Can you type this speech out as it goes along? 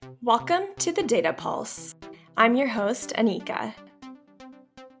Welcome to the Data Pulse. I'm your host, Anika.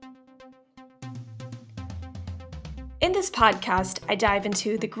 In this podcast, I dive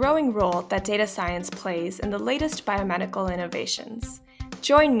into the growing role that data science plays in the latest biomedical innovations.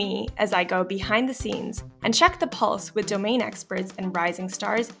 Join me as I go behind the scenes and check the pulse with domain experts and rising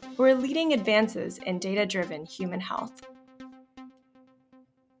stars who are leading advances in data-driven human health.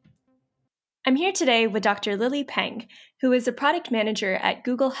 I'm here today with Dr. Lily Peng, who is a product manager at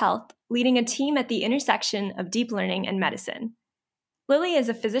Google Health, leading a team at the intersection of deep learning and medicine. Lily is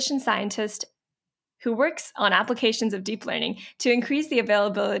a physician scientist who works on applications of deep learning to increase the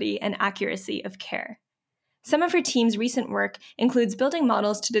availability and accuracy of care. Some of her team's recent work includes building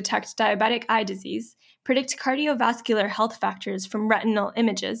models to detect diabetic eye disease, predict cardiovascular health factors from retinal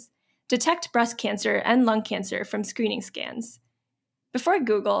images, detect breast cancer and lung cancer from screening scans. Before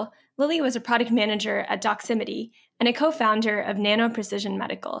Google, Lily was a product manager at Doximity and a co-founder of Nano Precision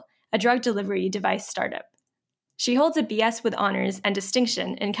Medical, a drug delivery device startup. She holds a BS with honors and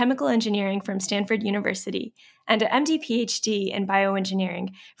distinction in chemical engineering from Stanford University and an MD PhD in bioengineering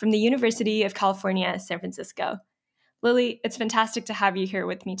from the University of California, San Francisco. Lily, it's fantastic to have you here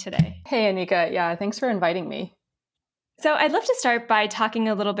with me today. Hey, Anika. Yeah, thanks for inviting me. So I'd love to start by talking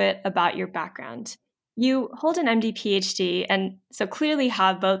a little bit about your background. You hold an MD PhD and so clearly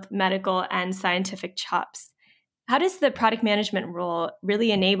have both medical and scientific chops. How does the product management role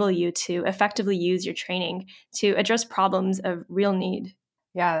really enable you to effectively use your training to address problems of real need?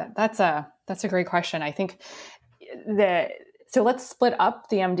 Yeah, that's a great question. I think so let's split up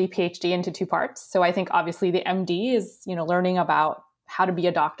the MD PhD into two parts. So I think obviously the MD is, learning about how to be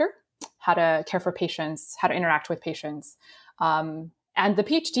a doctor, how to care for patients, how to interact with patients. And the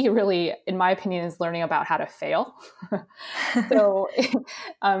PhD really, in my opinion, is learning about how to fail. So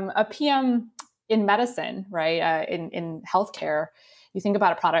a PM in medicine, right, in healthcare, you think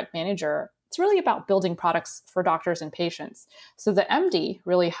about a product manager, it's really about building products for doctors and patients. So the MD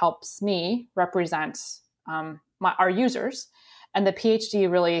really helps me represent our users. And the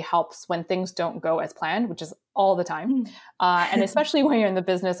PhD really helps when things don't go as planned, which is all the time. And especially when you're in the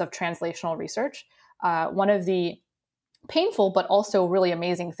business of translational research, one of the painful but also really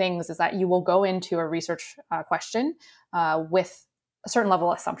amazing things is that you will go into a research question with a certain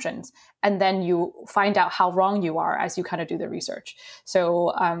level of assumptions, and then you find out how wrong you are as you kind of do the research.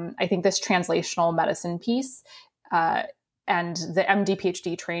 So I think this translational medicine piece and the MD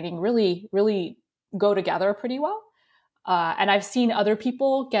PhD training really go together pretty well. And I've seen other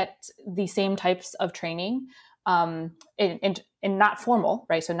people get the same types of training in not formal,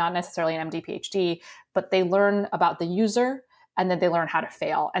 right? So not necessarily an MD PhD, but they learn about the user and then they learn how to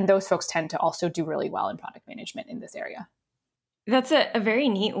fail. And those folks tend to also do really well in product management in this area. That's a very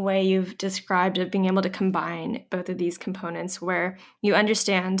neat way you've described of being able to combine both of these components where you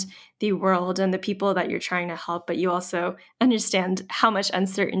understand the world and the people that you're trying to help, but you also understand how much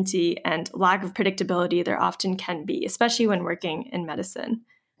uncertainty and lack of predictability there often can be, especially when working in medicine.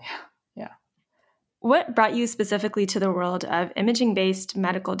 Yeah. What brought you specifically to the world of imaging-based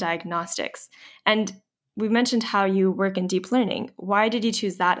medical diagnostics? And we mentioned how you work in deep learning. Why did you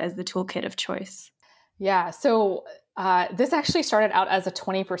choose that as the toolkit of choice? Yeah, so this actually started out as a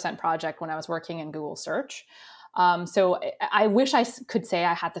 20% project when I was working in Google Search. So I wish I could say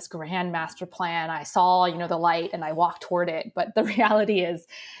I had this grand master plan. I saw, the light and I walked toward it. But the reality is,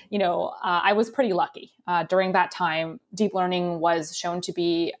 I was pretty lucky. During that time, deep learning was shown to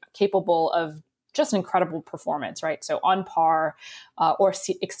be capable of just incredible performance, right? So on par or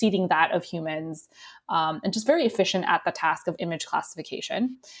exceeding that of humans, and just very efficient at the task of image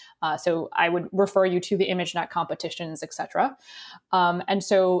classification. So I would refer you to the ImageNet competitions, et cetera. And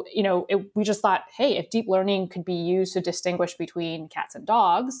so, we just thought, hey, if deep learning could be used to distinguish between cats and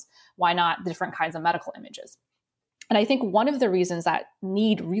dogs, why not different kinds of medical images? And I think one of the reasons that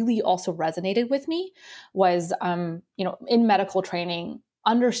need really also resonated with me was, in medical training,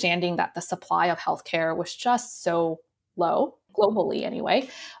 understanding that the supply of healthcare was just so low, globally anyway,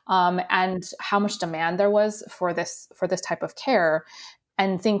 and how much demand there was for this type of care,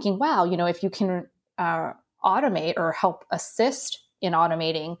 and thinking, wow, if you can automate or help assist in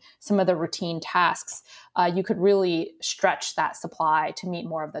automating some of the routine tasks, you could really stretch that supply to meet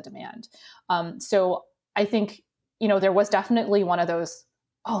more of the demand. So I think, there was definitely one of those,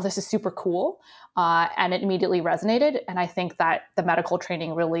 oh, this is super cool. And it immediately resonated. And I think that the medical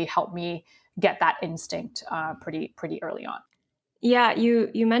training really helped me get that instinct pretty early on. Yeah,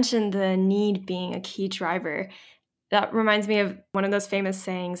 you mentioned the need being a key driver. That reminds me of one of those famous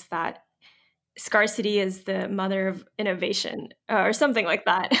sayings that scarcity is the mother of innovation, or something like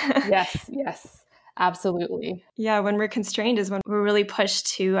that. Yes. Absolutely. Yeah, when we're constrained is when we're really pushed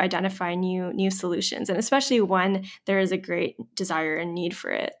to identify new solutions, and especially when there is a great desire and need for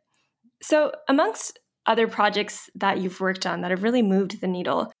it. So, amongst other projects that you've worked on that have really moved the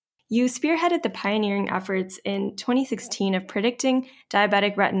needle, you spearheaded the pioneering efforts in 2016 of predicting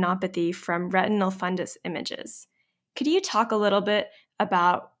diabetic retinopathy from retinal fundus images. Could you talk a little bit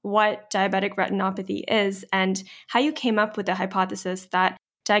about what diabetic retinopathy is and how you came up with the hypothesis that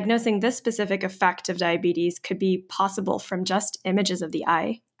diagnosing this specific effect of diabetes could be possible from just images of the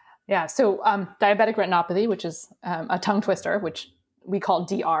eye? Yeah. So diabetic retinopathy, which is a tongue twister, which we call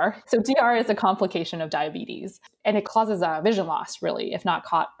DR. So DR is a complication of diabetes, and it causes vision loss, really, if not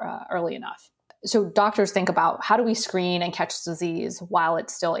caught early enough. So doctors think about how do we screen and catch disease while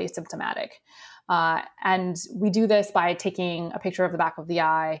it's still asymptomatic. And we do this by taking a picture of the back of the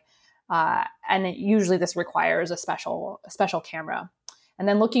eye, usually this requires a special camera. And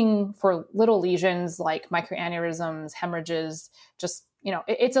then looking for little lesions like microaneurysms, hemorrhages, just,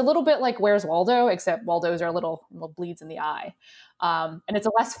 it's a little bit like Where's Waldo, except Waldos are little bleeds in the eye. And it's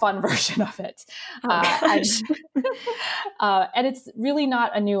a less fun version of it. And it's really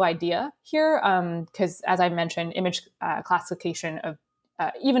not a new idea here because, as I mentioned, image classification of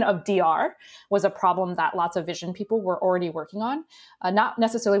even of DR was a problem that lots of vision people were already working on, not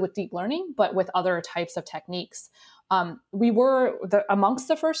necessarily with deep learning, but with other types of techniques. We were amongst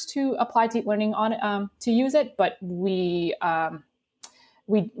the first to apply deep learning on to use it, but we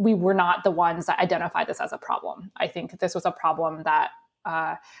were not the ones that identified this as a problem. I think this was a problem that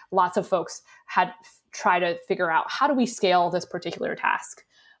lots of folks had tried to figure out, how do we scale this particular task?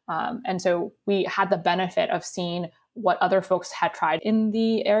 And so we had the benefit of seeing what other folks had tried in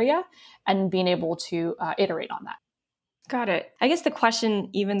the area and being able to iterate on that. Got it. I guess the question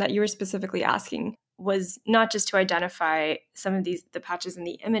even that you were specifically asking was not just to identify some of the patches in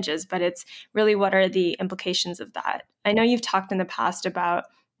the images, but it's really what are the implications of that? I know you've talked in the past about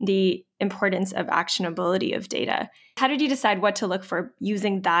the importance of actionability of data. How did you decide what to look for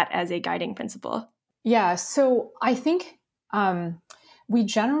using that as a guiding principle? Yeah, so I think we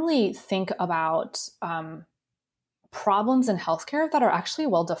generally think about problems in healthcare that are actually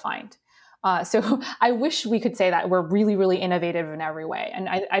well defined. So I wish we could say that we're really, really innovative in every way. And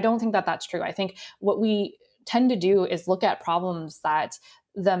I don't think that that's true. I think what we tend to do is look at problems that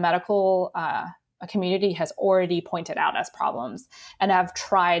the medical community has already pointed out as problems and have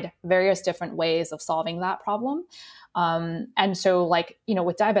tried various different ways of solving that problem. And so,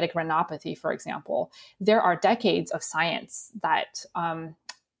 with diabetic retinopathy, for example, there are decades of science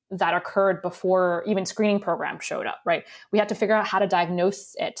that occurred before even screening programs showed up, right? We had to figure out how to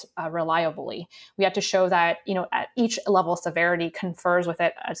diagnose it reliably. We had to show that, at each level of severity confers with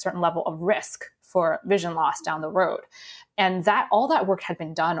it a certain level of risk for vision loss down the road. And all that work had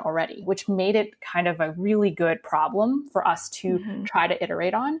been done already, which made it kind of a really good problem for us to try to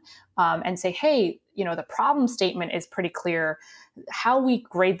iterate on and say, hey, the problem statement is pretty clear. How we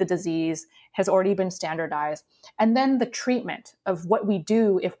grade the disease has already been standardized. And then the treatment of what we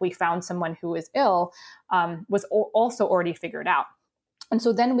do if we found someone who is ill was also already figured out. And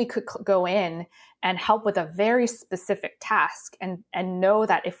so then we could go in and help with a very specific task and know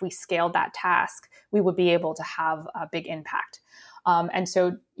that if we scaled that task, we would be able to have a big impact. And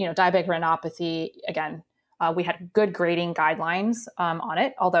so, diabetic retinopathy, again, we had good grading guidelines on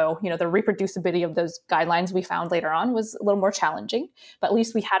it, although, the reproducibility of those guidelines we found later on was a little more challenging, but at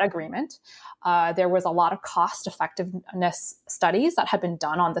least we had agreement. There was a lot of cost effectiveness studies that had been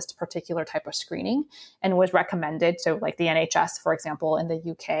done on this particular type of screening and was recommended. So like the NHS, for example, in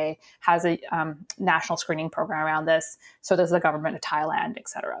the UK has a national screening program around this. So does the government of Thailand, et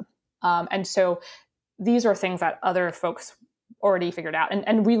cetera. And so these are things that other folks already figured out.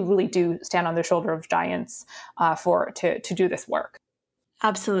 And we really do stand on the shoulder of giants to do this work.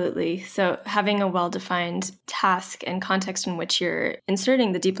 Absolutely. So having a well-defined task and context in which you're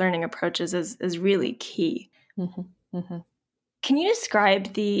inserting the deep learning approaches is really key. Mm-hmm. Mm-hmm. Can you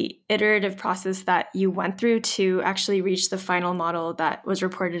describe the iterative process that you went through to actually reach the final model that was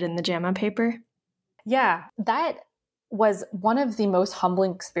reported in the JAMA paper? Yeah, that was one of the most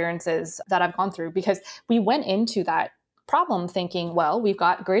humbling experiences that I've gone through, because we went into that problem thinking, well, we've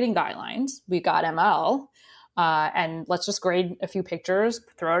got grading guidelines, we've got ML, and let's just grade a few pictures,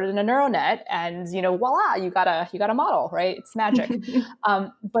 throw it in a neural net, and voila, you got a model, right? It's magic.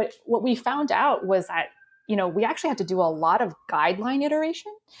 But what we found out was that we actually had to do a lot of guideline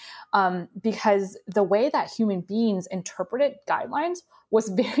iteration because the way that human beings interpreted guidelines was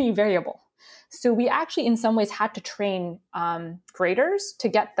very variable. So we actually, in some ways, had to train graders to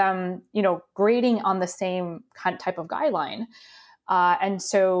get them, grading on the same kind of type of guideline. And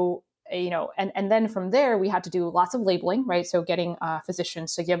so and then from there we had to do lots of labeling, right? So getting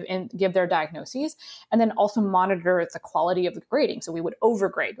physicians to give their diagnoses, and then also monitor the quality of the grading. So we would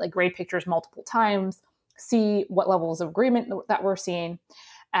overgrade, like grade pictures multiple times, see what levels of agreement that we're seeing.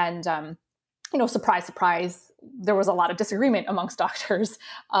 And, surprise, surprise, there was a lot of disagreement amongst doctors,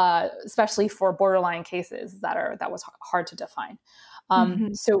 especially for borderline cases that was hard to define.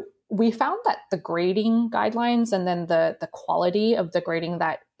 So we found that the grading guidelines and then the quality of the grading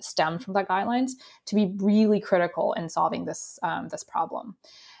that stemmed from the guidelines to be really critical in solving this problem.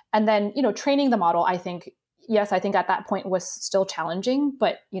 And then, training the model, I think at that point was still challenging,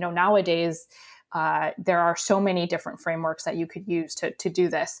 but, nowadays, there are so many different frameworks that you could use to do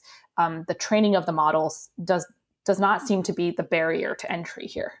this. The training of the models does not seem to be the barrier to entry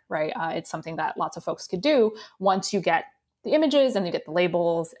here, right? It's something that lots of folks could do once you get the images and you get the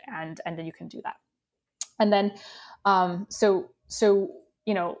labels, and then you can do that. And then,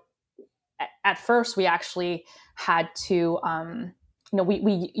 at first we actually had to,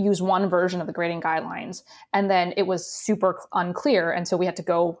 we used one version of the grading guidelines, and then it was super unclear. And so we had to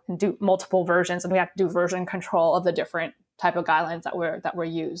go and do multiple versions, and we had to do version control of the different type of guidelines that were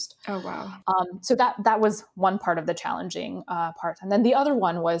used. Oh, wow. So that was one part of the challenging part. And then the other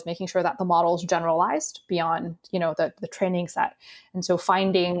one was making sure that the models generalized beyond, the training set. And so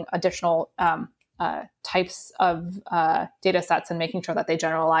finding additional types of data sets and making sure that they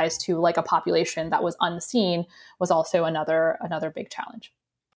generalize to like a population that was unseen was also another big challenge.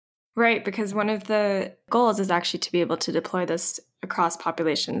 Right, because one of the goals is actually to be able to deploy this across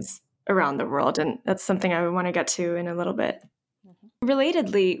populations around the world. And that's something I want to get to in a little bit. Mm-hmm.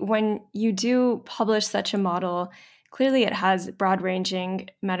 Relatedly, when you do publish such a model, clearly it has broad-ranging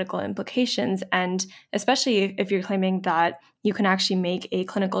medical implications. And especially if you're claiming that you can actually make a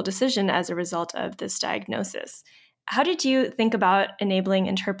clinical decision as a result of this diagnosis. How did you think about enabling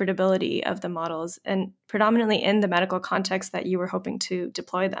interpretability of the models, and predominantly in the medical context that you were hoping to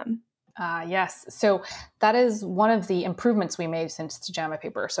deploy them? Yes. So that is one of the improvements we made since the JAMA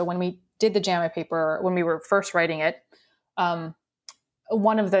paper. So when we did the JAMA paper, when we were first writing it,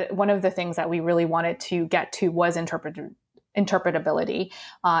 one of the things that we really wanted to get to was interpretability,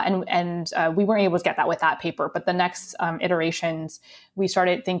 and we weren't able to get that with that paper. But the next iterations, we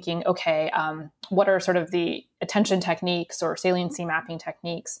started thinking, okay, what are sort of the attention techniques or saliency mapping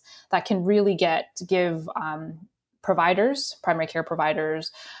techniques that can really give providers, primary care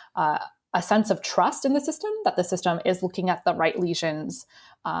providers, a sense of trust in the system, that the system is looking at the right lesions.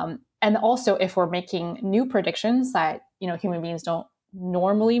 And also if we're making new predictions that, human beings don't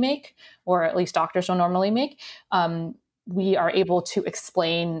normally make, or at least doctors don't normally make, we are able to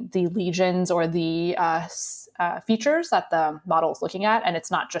explain the lesions or the features that the model is looking at, and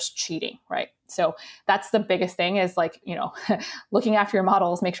it's not just cheating, right? So that's the biggest thing is looking after your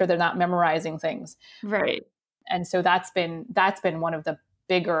models, make sure they're not memorizing things. Right. And so that's been one of the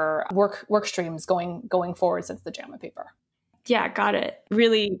bigger work streams going forward since the JAMA paper. Yeah, got it.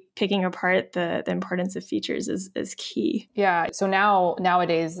 Really picking apart the importance of features is key. Yeah. So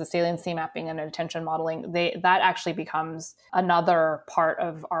nowadays, the saliency mapping and attention modeling, that actually becomes another part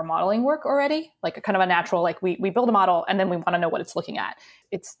of our modeling work already, like a kind of a natural, like we build a model and then we want to know what it's looking at.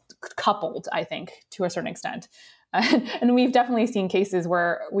 It's coupled, I think, to a certain extent. And we've definitely seen cases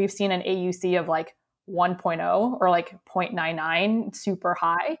where we've seen an AUC of like 1.0 or like 0.99, super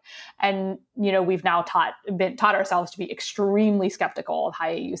high. And, we've now taught ourselves to be extremely skeptical of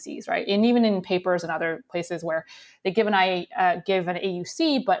high AUCs, right? And even in papers and other places where they give an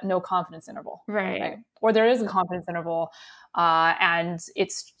AUC, but no confidence interval. Right. Or there is a confidence interval, and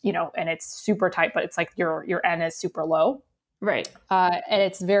it's, and it's super tight, but it's like your N is super low. Right. And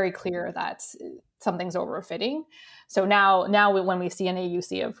it's very clear that something's overfitting. So now when we see an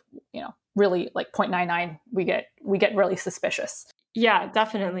AUC of, really like 0.99, we get really suspicious. Yeah,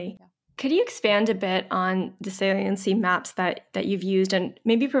 definitely. Yeah. Could you expand a bit on the saliency maps that you've used, and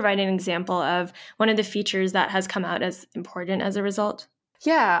maybe provide an example of one of the features that has come out as important as a result?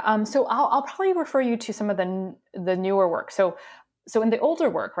 Yeah. So I'll probably refer you to some of the newer work. So in the older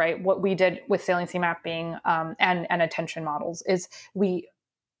work, right, what we did with saliency mapping and attention models is we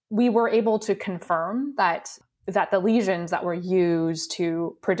were able to confirm that the lesions that were used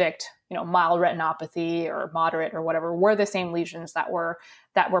to predict, mild retinopathy or moderate or whatever, were the same lesions that were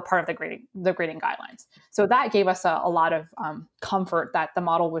part of the grading guidelines. So that gave us a lot of comfort that the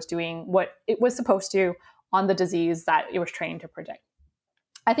model was doing what it was supposed to on the disease that it was trained to predict.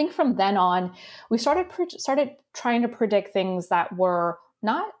 I think from then on, we started trying to predict things that were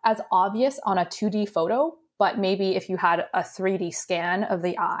not as obvious on a 2D photo, but maybe if you had a 3D scan of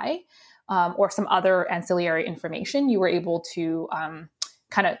the eye, or some other ancillary information, you were able to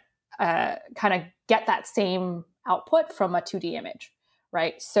kind of kind of get that same output from a 2D image,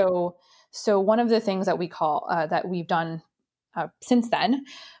 right? So one of the things that that we've done since then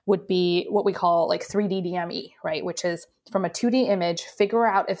would be what we call like 3D DME, right? Which is from a 2D image, figure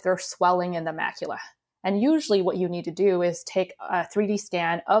out if there's swelling in the macula. And usually what you need to do is take a 3D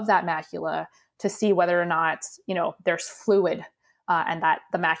scan of that macula to see whether or not, there's fluid and that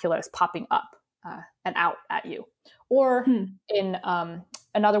the macula is popping up and out at you. Or in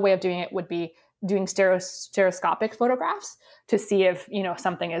another way of doing it would be doing stereoscopic photographs to see if,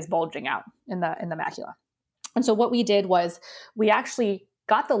 something is bulging out in the macula. And so what we did was we actually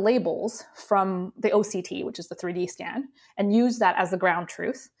got the labels from the OCT, which is the 3D scan, and used that as the ground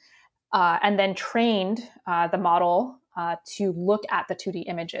truth, and then trained the model to look at the 2D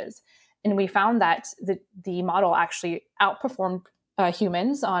images. And we found that the model actually outperformed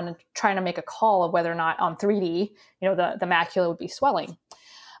humans on trying to make a call of whether or not on 3D, the macula would be swelling.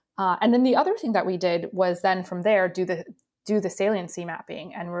 And then the other thing that we did was then from there do the saliency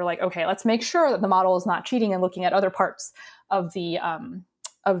mapping, and we're like, okay, let's make sure that the model is not cheating and looking at other parts of the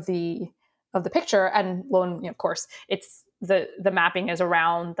picture. And of course, it's the mapping is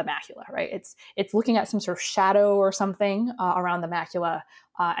around the macula, right? It's looking at some sort of shadow or something around the macula,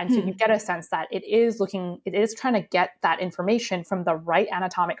 and so you get a sense that it is trying to get that information from the right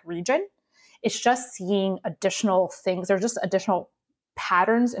anatomic region. It's just seeing additional things. There's just additional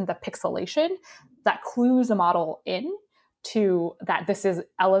patterns in the pixelation that clues the model in to that this is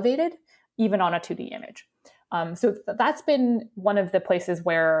elevated even on a 2D image. So that's been one of the places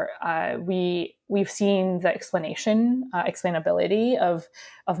where we've seen the explainability of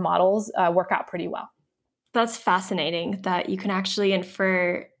models work out pretty well. That's fascinating that you can actually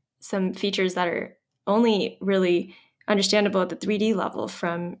infer some features that are only really understandable at the 3D level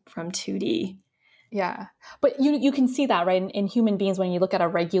from 2D. Yeah. But you can see that, right, in human beings when you look at a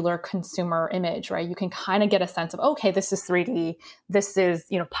regular consumer image, right? You can kind of get a sense of, okay, this is 3D. This is,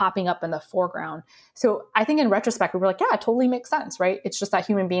 popping up in the foreground. So I think in retrospect, we were like, yeah, it totally makes sense, right? It's just that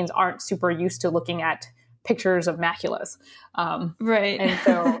human beings aren't super used to looking at pictures of maculas. Right. And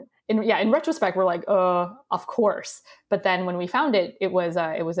so in retrospect, we're like, of course. But then when we found it, it was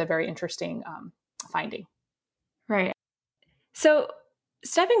a very interesting finding. Right. So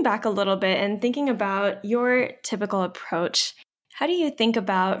stepping back a little bit and thinking about your typical approach, how do you think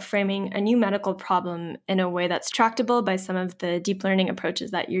about framing a new medical problem in a way that's tractable by some of the deep learning approaches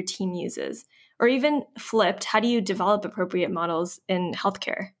that your team uses? Or even flipped, how do you develop appropriate models in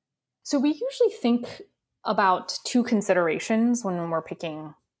healthcare? So we usually think about two considerations when we're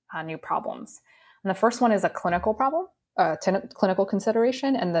picking new problems. And the first one is a clinical problem, clinical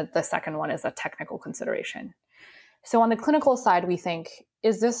consideration, and the second one is a technical consideration. So on the clinical side, we think,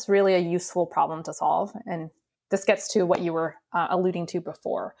 is this really a useful problem to solve? And this gets to what you were alluding to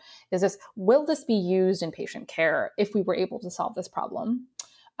before. Will this be used in patient care if we were able to solve this problem?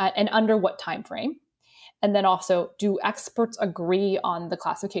 And under what time frame? And then also, do experts agree on the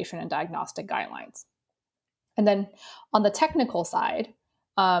classification and diagnostic guidelines? And then on the technical side,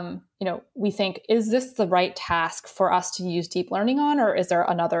 we think, is this the right task for us to use deep learning on, or is there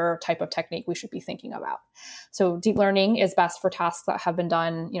another type of technique we should be thinking about? So deep learning is best for tasks that have been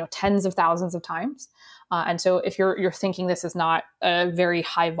done, tens of thousands of times. And so if you're thinking this is not a very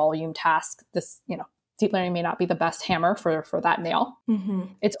high volume task, deep learning may not be the best hammer for that nail. Mm-hmm.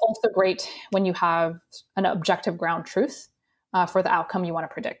 It's also great when you have an objective ground truth for the outcome you want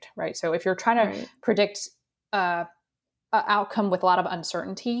to predict, right? So if you're trying to predict an outcome with a lot of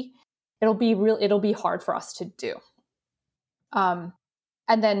uncertainty, it'll be hard for us to do. And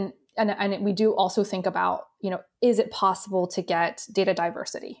we do also think about, is it possible to get data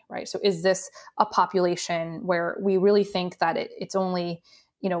diversity, right? So is this a population where we really think that it's only,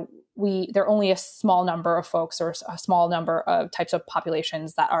 there are only a small number of folks or a small number of types of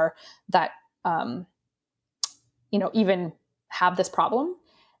populations that even have this problem,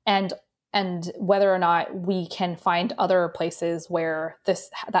 and whether or not we can find other places where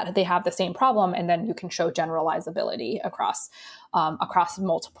that they have the same problem, and then you can show generalizability across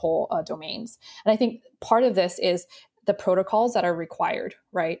multiple domains. And I think part of this is the protocols that are required,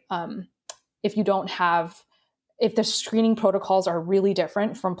 right? If the screening protocols are really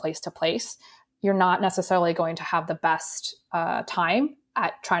different from place to place, you're not necessarily going to have the best time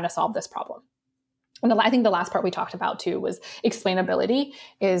at trying to solve this problem. And I think the last part we talked about too was explainability.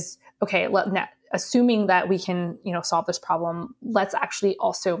 Is okay, assuming that we can, solve this problem, let's actually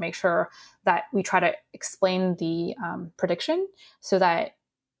also make sure that we try to explain the prediction so that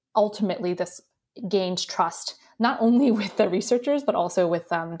ultimately this gains trust, not only with the researchers, but also with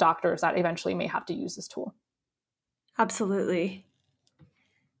doctors that eventually may have to use this tool. Absolutely.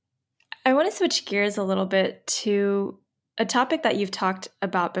 I want to switch gears a little bit to a topic that you've talked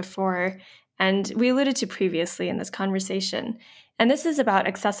about before, and we alluded to previously in this conversation. And this is about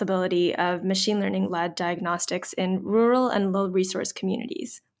accessibility of machine learning-led diagnostics in rural and low-resource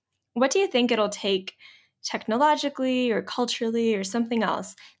communities. What do you think it'll take technologically or culturally or something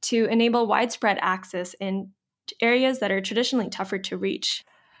else to enable widespread access in areas that are traditionally tougher to reach?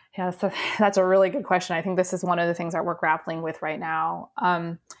 Yeah, so that's a really good question. I think this is one of the things that we're grappling with right now.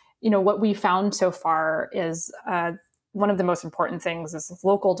 What we found so far is one of the most important things is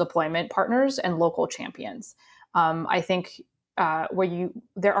local deployment partners and local champions. I think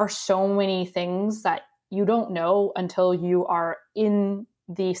there are so many things that you don't know until you are in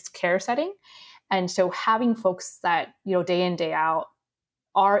the care setting. And so having folks that, day in, day out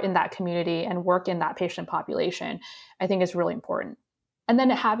are in that community and work in that patient population, I think is really important. And then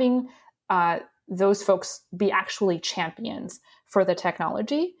having those folks be actually champions for the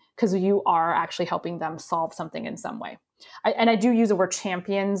technology, because you are actually helping them solve something in some way. I do use the word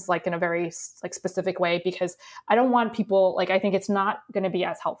champions like in a very specific way, because I don't want people, I think it's not going to be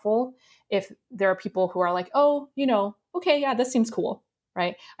as helpful if there are people who are like, oh, okay, yeah, this seems cool,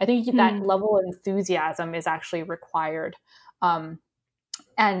 right? I think that level of enthusiasm is actually required.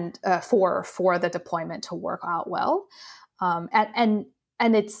 And for the deployment to work out well.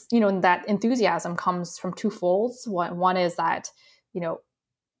 And it's, that enthusiasm comes from two folds. One is that,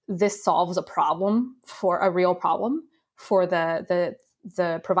 this solves a problem, for a real problem for the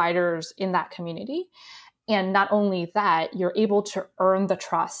providers in that community. And not only that, you're able to earn the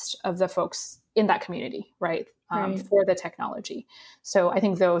trust of the folks in that community, right? For the technology. So I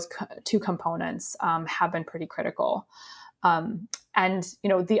think those two components have been pretty critical. And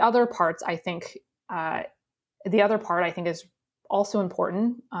the other parts, I think, is also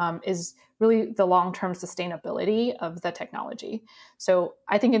important, is really the long-term sustainability of the technology. So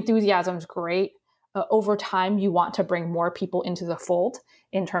I think enthusiasm is great. Over time, you want to bring more people into the fold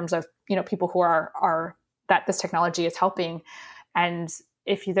in terms of, people who are that this technology is helping. And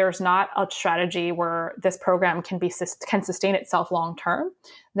if there's not a strategy where this program can sustain itself long term,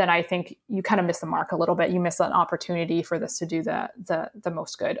 then I think you kind of miss the mark a little bit. You miss an opportunity for this to do the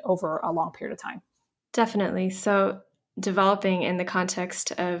most good over a long period of time. Definitely. So developing in the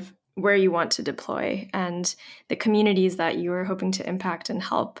context of where you want to deploy and the communities that you are hoping to impact and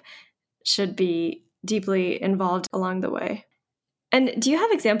help should be deeply involved along the way. And do you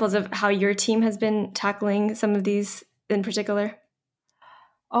have examples of how your team has been tackling some of these in particular?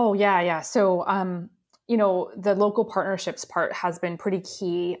 Oh, yeah. So, the local partnerships part has been pretty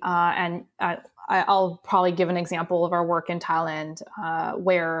key. And I'll probably give an example of our work in Thailand,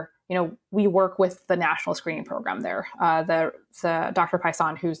 where, we work with the national screening program there. The Dr.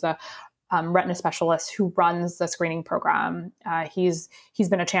 Paisan, who's the retina specialist who runs the screening program, he's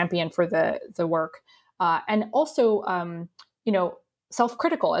been a champion for the work. And also,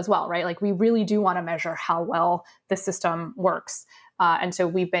 self-critical as well, right? Like we really do want to measure how well the system works. And so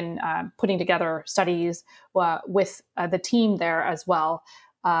we've been putting together studies with the team there as well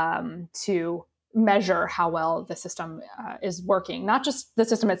to measure how well the system is working, not just the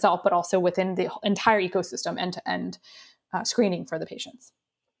system itself, but also within the entire ecosystem, end-to-end screening for the patients.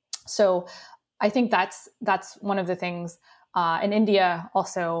 So I think that's one of the things. In India,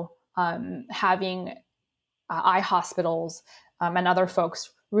 also having eye hospitals and other folks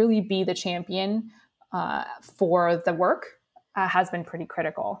really be the champion for the work has been pretty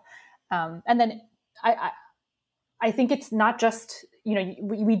critical. And then I think it's not just,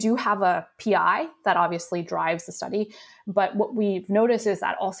 we do have a PI that obviously drives the study, but what we've noticed is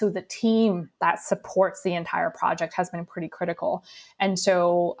that also the team that supports the entire project has been pretty critical. And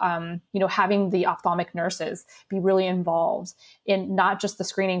so, having the ophthalmic nurses be really involved in not just the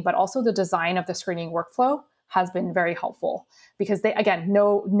screening, but also the design of the screening workflow has been very helpful, because they, again,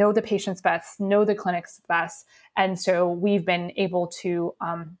 know the patients best, know the clinics best. And so we've been able to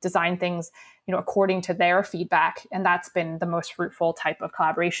design things, according to their feedback. And that's been the most fruitful type of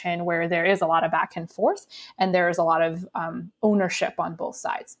collaboration, where there is a lot of back and forth and there is a lot of ownership on both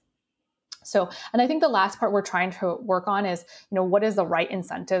sides. So, and I think the last part we're trying to work on is, what is the right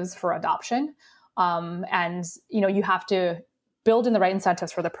incentives for adoption? And you have to build in the right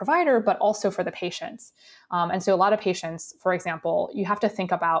incentives for the provider, but also for the patients. And so a lot of patients, for example, you have to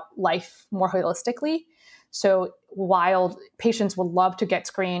think about life more holistically. So while patients would love to get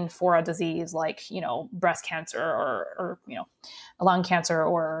screened for a disease like, breast cancer or lung cancer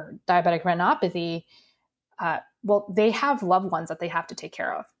or diabetic retinopathy, well, they have loved ones that they have to take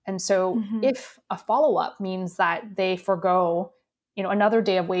care of. And so if a follow-up means that they forego, another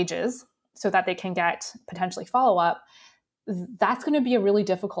day of wages so that they can get potentially follow-up, that's going to be a really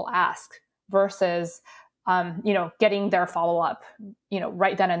difficult ask versus, getting their follow-up,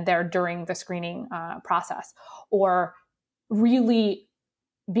 right then and there during the screening process, or really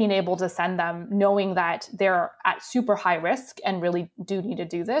being able to send them knowing that they're at super high risk and really do need to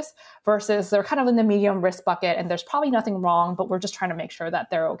do this, versus they're kind of in the medium risk bucket and there's probably nothing wrong, but we're just trying to make sure that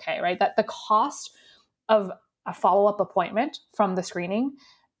they're okay, right? That the cost of a follow-up appointment from the screening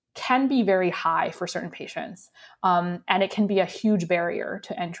can be very high for certain patients. And it can be a huge barrier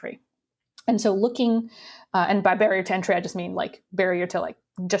to entry. And so looking, and by barrier to entry, I just mean like barrier to like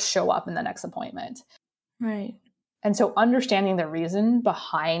just show up in the next appointment. Right. And so understanding the reason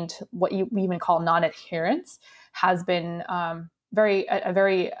behind what we even call non-adherence has been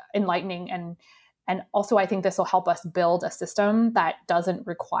very enlightening. And also, I think this will help us build a system that doesn't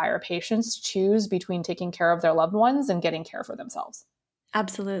require patients choose between taking care of their loved ones and getting care for themselves.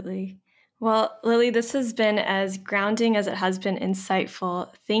 Absolutely. Well, Lily, this has been as grounding as it has been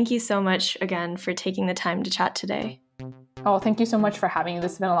insightful. Thank you so much again for taking the time to chat today. Oh, thank you so much for having me.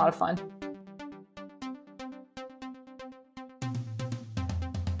 This has been a lot of fun.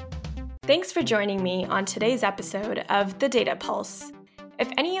 Thanks for joining me on today's episode of The Data Pulse. If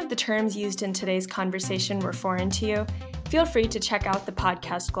any of the terms used in today's conversation were foreign to you, feel free to check out the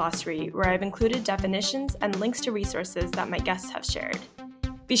podcast glossary, where I've included definitions and links to resources that my guests have shared.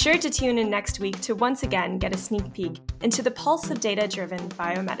 Be sure to tune in next week to once again get a sneak peek into the pulse of data-driven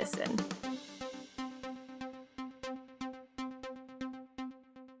biomedicine.